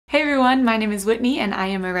Hey everyone, my name is Whitney and I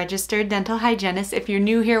am a registered dental hygienist. If you're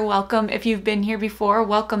new here, welcome. If you've been here before,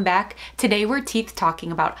 welcome back. Today we're teeth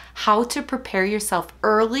talking about how to prepare yourself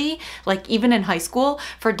early, like even in high school,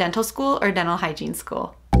 for dental school or dental hygiene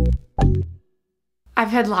school.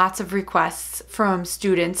 I've had lots of requests from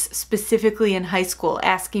students, specifically in high school,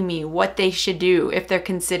 asking me what they should do if they're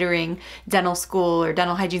considering dental school or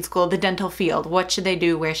dental hygiene school, the dental field. What should they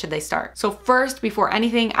do? Where should they start? So first, before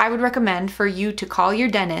anything, I would recommend for you to call your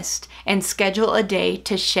dentist and schedule a day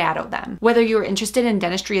to shadow them. Whether you're interested in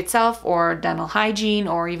dentistry itself or dental hygiene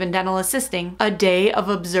or even dental assisting, a day of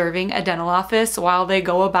observing a dental office while they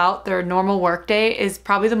go about their normal workday is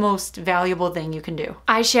probably the most valuable thing you can do.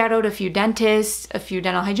 I shadowed a few dentists, a few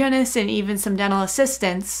dental hygienists, and even some dental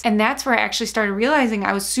assistants. And that's where I actually started realizing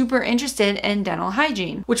I was super interested in dental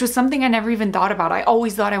hygiene, which was something I never even thought about. I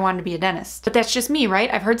always thought I wanted to be a dentist. But that's just me, right?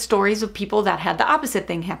 I've heard stories of people that had the opposite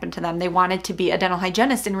thing happen to them. They wanted to be a dental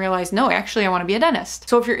hygienist and realized, no, actually I want to be a dentist.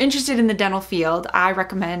 So if you're interested in the dental field, I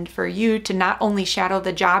recommend for you to not only shadow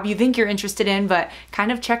the job you think you're interested in, but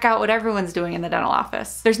kind of check out what everyone's doing in the dental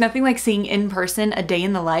office. There's nothing like seeing in person a day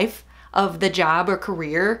in the life of the job or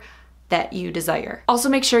career that you desire. Also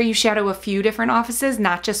make sure you shadow a few different offices,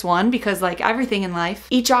 not just one, because like everything in life,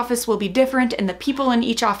 each office will be different and the people in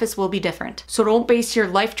each office will be different. So don't base your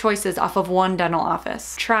life choices off of one dental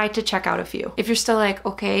office. Try to check out a few. If you're still like,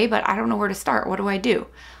 okay, but I don't know where to start, what do I do?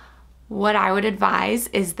 What I would advise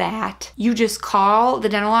is that you just call the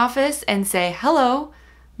dental office and say, hello,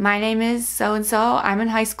 my name is so-and-so, I'm in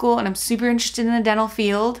high school and I'm super interested in the dental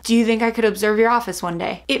field. Do you think I could observe your office one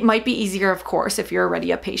day? It might be easier, of course, if you're already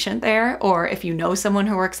a patient there or if you know someone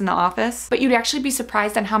who works in the office, but you'd actually be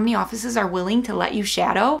surprised on how many offices are willing to let you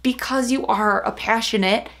shadow because you are a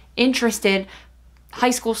passionate, interested high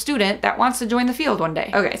school student that wants to join the field one day.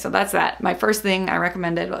 Okay, so that's that. My first thing I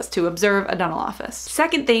recommended was to observe a dental office.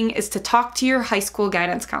 Second thing is to talk to your high school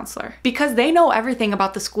guidance counselor because they know everything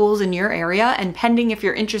about the schools in your area, and pending if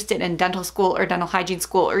you're interested in dental school or dental hygiene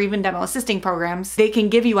school or even dental assisting programs, they can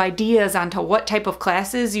give you ideas onto what type of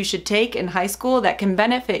classes you should take in high school that can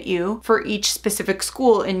benefit you for each specific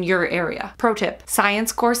school in your area. Pro tip,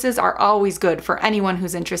 science courses are always good for anyone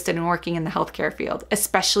who's interested in working in the healthcare field,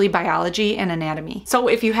 especially biology and anatomy. So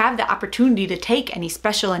if you have the opportunity to take any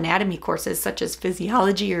special anatomy courses such as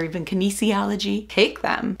physiology or even kinesiology, take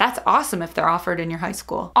them. That's awesome if they're offered in your high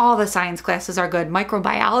school. All the science classes are good.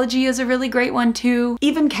 Microbiology is a really great one too.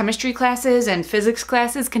 Even chemistry classes and physics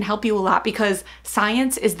classes can help you a lot because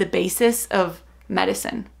science is the basis of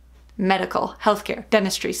medicine, medical, healthcare,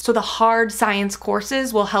 dentistry. So the hard science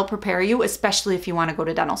courses will help prepare you, especially if you want to go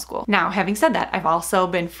to dental school. Now, having said that, I've also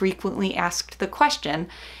been frequently asked the question,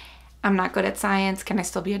 I'm not good at science, can I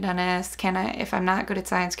still be a dentist? If I'm not good at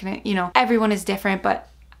science, everyone is different, but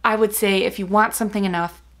I would say if you want something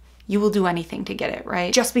enough, you will do anything to get it,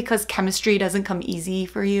 right? Just because chemistry doesn't come easy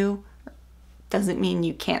for you doesn't mean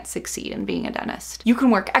you can't succeed in being a dentist. You can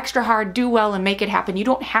work extra hard, do well, and make it happen. You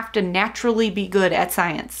don't have to naturally be good at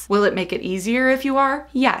science. Will it make it easier if you are?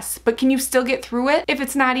 Yes. But can you still get through it if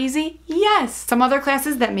it's not easy? Yes. Some other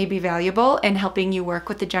classes that may be valuable in helping you work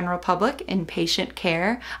with the general public in patient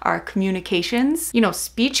care are communications,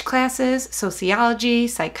 speech classes, sociology,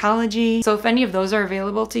 psychology. So if any of those are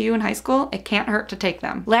available to you in high school, it can't hurt to take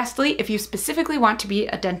them. Lastly, if you specifically want to be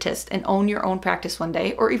a dentist and own your own practice one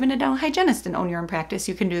day, or even a dental hygienist and own your own practice,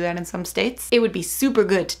 you can do that in some states. It would be super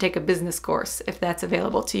good to take a business course if that's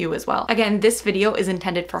available to you as well. Again, this video is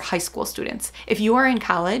intended for high school students. If you are in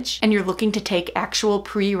college and you're looking to take actual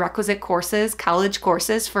prerequisite courses, college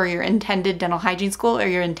courses for your intended dental hygiene school or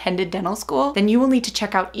your intended dental school, then you will need to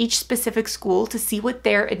check out each specific school to see what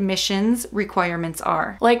their admissions requirements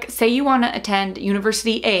are. Like, say you want to attend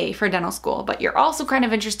University A for dental school, but you're also kind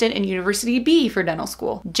of interested in University B for dental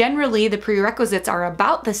school. Generally, the prerequisites are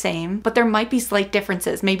about the same, but there might be slight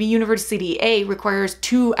differences. Maybe University A requires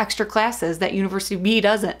 2 extra classes that University B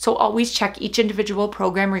doesn't. So always check each individual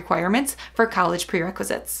program requirements for college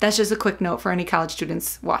prerequisites. That's just a quick note for any college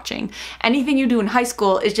students watching. Anything you do in high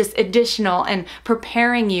school is just additional and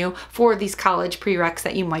preparing you for these college prereqs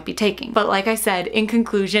that you might be taking. But like I said, in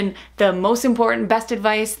conclusion, the most important, best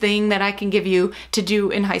advice thing that I can give you to do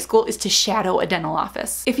in high school is to shadow a dental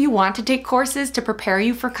office. If you want to take courses to prepare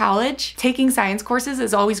you for college, taking science courses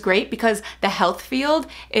is always great because the health field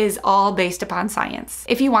is all based upon science.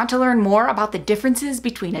 If you want to learn more about the differences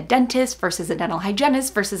between a dentist versus a dental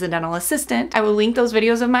hygienist versus a dental assistant, I will link those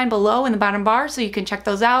videos of mine below in the bottom bar so you can check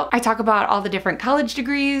those out. I talk about all the different college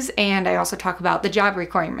degrees, and I also talk about the job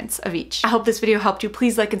requirements of each. I hope this video helped you.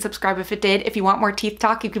 Please like and subscribe if it did. If you want more teeth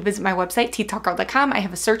talk, you can visit my website, teethtalkgirl.com. I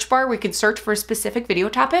have a search bar where you can search for a specific video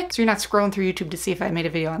topic, so you're not scrolling through YouTube to see if I made a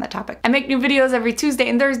video on that topic. I make new videos every Tuesday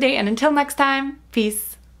and Thursday, and until next time,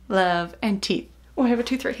 peace, love, and teeth. Oh, I have a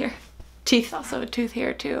tooth right here. Teeth. Also a tooth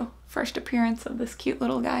here too. First appearance of this cute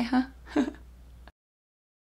little guy, huh?